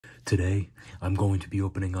Today, I'm going to be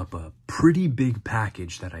opening up a pretty big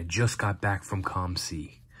package that I just got back from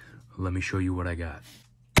COMC. Let me show you what I got.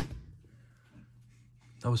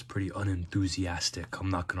 That was pretty unenthusiastic,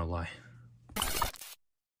 I'm not gonna lie.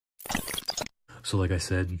 So like I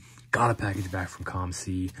said, got a package back from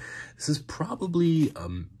COMC. This is probably a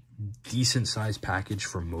decent sized package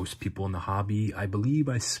for most people in the hobby. I believe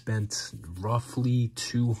I spent roughly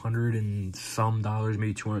 $200 and some dollars,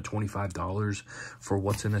 maybe $225 for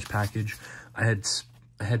what's in this package. I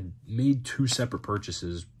had made two separate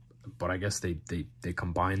purchases, but I guess they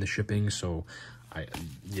combined the shipping, so I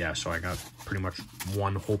got pretty much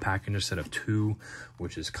one whole package instead of two,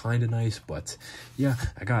 which is kind of nice. But yeah,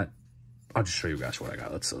 I'll just show you guys what I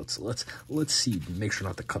got. Let's see. Make sure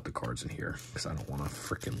not to cut the cards in here, because I don't want to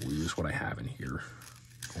freaking lose what I have in here.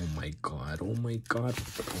 Oh my god! Oh my god!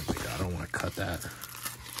 Oh my god! I don't want to cut that.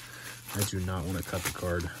 I do not want to cut the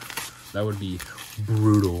card. That would be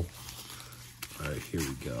brutal. All right, here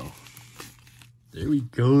we go. There we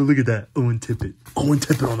go. Look at that. Owen Tippett. Owen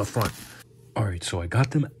Tippett on the front. All right, so I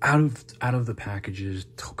got them out of the packages,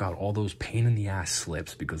 took out all those pain in the ass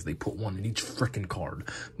slips because they put one in each freaking card.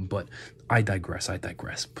 But I digress.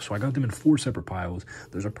 So I got them in 4 separate piles.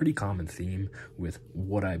 There's a pretty common theme with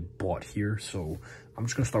what I bought here, so I'm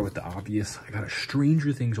just gonna start with the obvious. I got a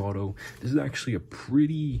Stranger Things auto. This is actually a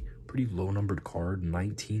pretty low numbered card,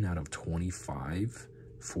 19 out of 25.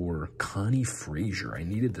 For Connie Frazier. I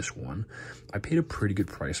needed this one. I paid a pretty good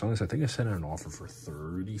price on this. I think I sent out an offer for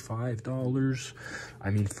 $35.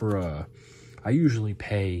 I mean, I usually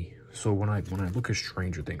pay, so when I look at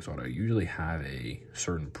Stranger Things auto, I usually have a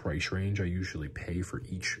certain price range I usually pay for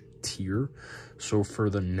each tier. So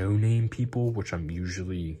for the no-name people, which I'm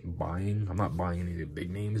usually buying, I'm not buying any of the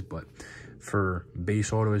big names, but for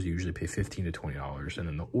base autos, I usually pay $15 to $20. And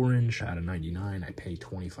then the orange out of 99, I pay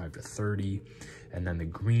 $25 to $30. And then the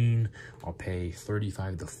green, I'll pay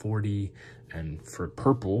 $35 to $40. And for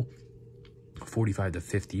purple, $45 to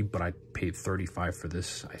 $50. But I paid $35 for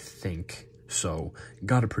this, I think. So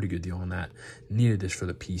got a pretty good deal on that. Needed this for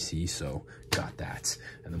the PC, so got that.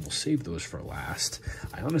 And then we'll save those for last.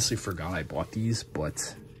 I honestly forgot I bought these,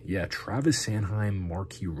 but yeah, Travis Sanheim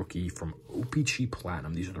marquee rookie from OPC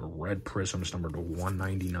Platinum. These are the red prisms numbered to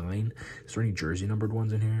 199. Is there any jersey numbered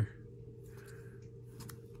ones in here?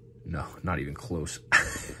 No, not even close.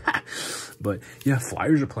 But yeah,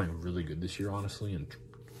 Flyers are playing really good this year, honestly, and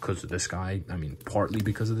because of this guy, I mean, partly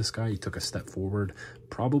because of this guy, he took a step forward.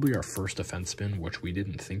 Probably our first defenseman, which we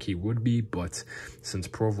didn't think he would be, but since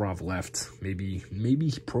Provorov left, maybe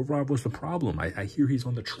Provorov was the problem. I hear he's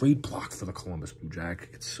on the trade block for the Columbus Blue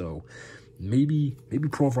Jackets, so maybe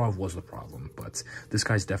Provorov was the problem. But this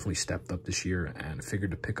guy's definitely stepped up this year and figured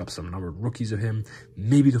to pick up some numbered rookies of him.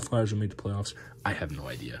 Maybe the Flyers will make the playoffs. I have no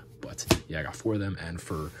idea, but yeah, I got 4 of them, and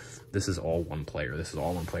this is all one player. This is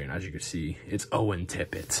all one player, and as you can see, it's Owen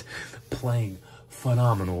Tippett playing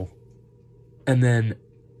phenomenal. And then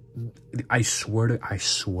I swear to God,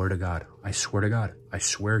 I swear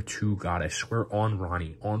on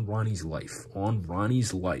Ronnie's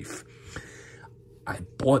life, I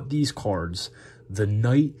bought these cards the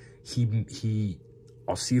night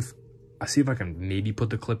I'll see if I can maybe put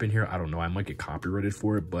the clip in here. I don't know. I might get copyrighted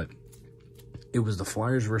for it, but it was the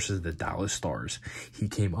Flyers versus the Dallas Stars. He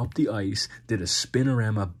came up the ice, did a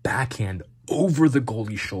spinorama backhand over the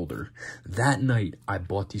goalie's shoulder. That night, I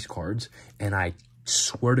bought these cards, and I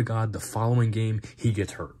swear to God, the following game, he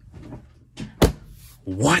gets hurt.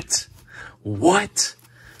 What? Oh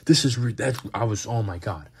my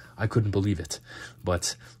God. I couldn't believe it.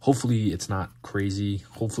 But hopefully it's not crazy.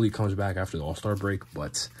 Hopefully it comes back after the All-Star break.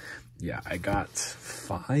 But yeah, I got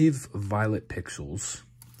 5 Violet Pixels.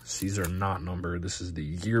 These are not numbered. This is the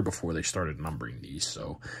year before they started numbering these.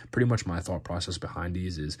 So pretty much my thought process behind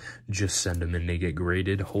these is just send them and they get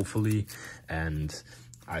graded, hopefully. And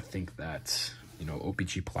I think that, you know,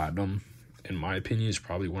 OPC Platinum, in my opinion, is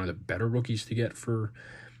probably one of the better rookies to get for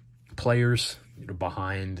players, you know,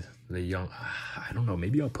 behind the young. I don't know,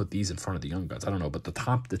 maybe I'll put these in front of the young guns. I don't know, but the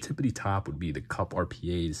tippity top would be the Cup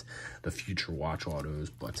RPAs, the Future Watch autos.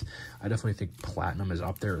 But I definitely think Platinum is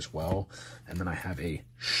up there as well. And then I have a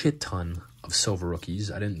shit ton of silver rookies.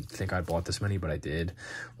 I didn't think I bought this many, but I did.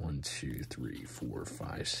 1, 2, 3, 4,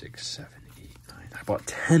 5, 6, 7, 8, 9. I bought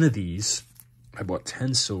 10 of these. I bought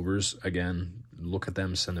 10 silvers. Again, look at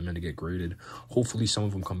them, send them in to get graded. Hopefully some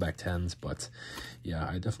of them come back 10s, but yeah,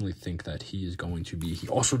 I definitely think that he is going to be. He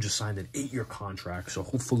also just signed an 8-year contract, so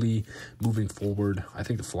hopefully moving forward, I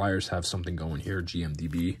think the Flyers have something going here.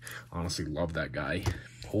 GMDB, honestly love that guy.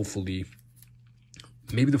 Hopefully,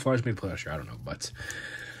 maybe the Flyers made the playoffs here, I don't know, but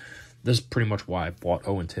this is pretty much why I bought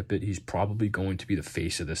Owen Tippett. He's probably going to be the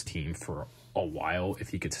face of this team for a while if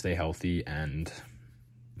he could stay healthy and,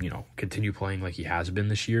 you know, continue playing like he has been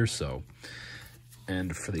this year. So,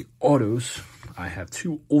 and for the autos, I have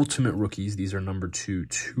 2 Ultimate Rookies. These are number 2,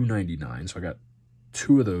 $2.99. So I got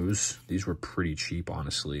 2 of those. These were pretty cheap,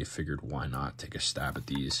 honestly. I figured why not take a stab at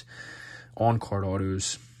these on-card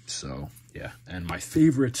autos. So, yeah. And my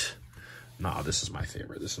favorite, this is my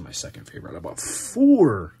favorite. This is my second favorite. I bought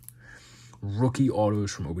 4 rookie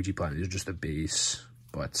autos from OBG Platinum. These are just the base,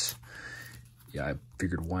 but yeah, I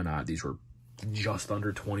figured why not. These were just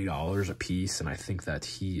under $20 a piece, and I think that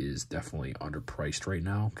he is definitely underpriced right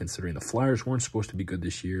now, considering the Flyers weren't supposed to be good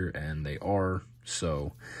this year, and they are.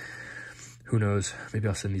 So who knows? Maybe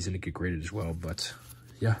I'll send these in to get graded as well. But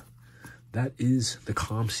yeah, that is the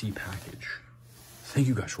COMC package. Thank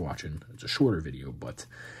you guys for watching. It's a shorter video, but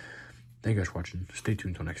thank you guys for watching. Stay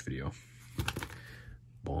tuned until next video.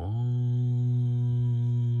 Bye.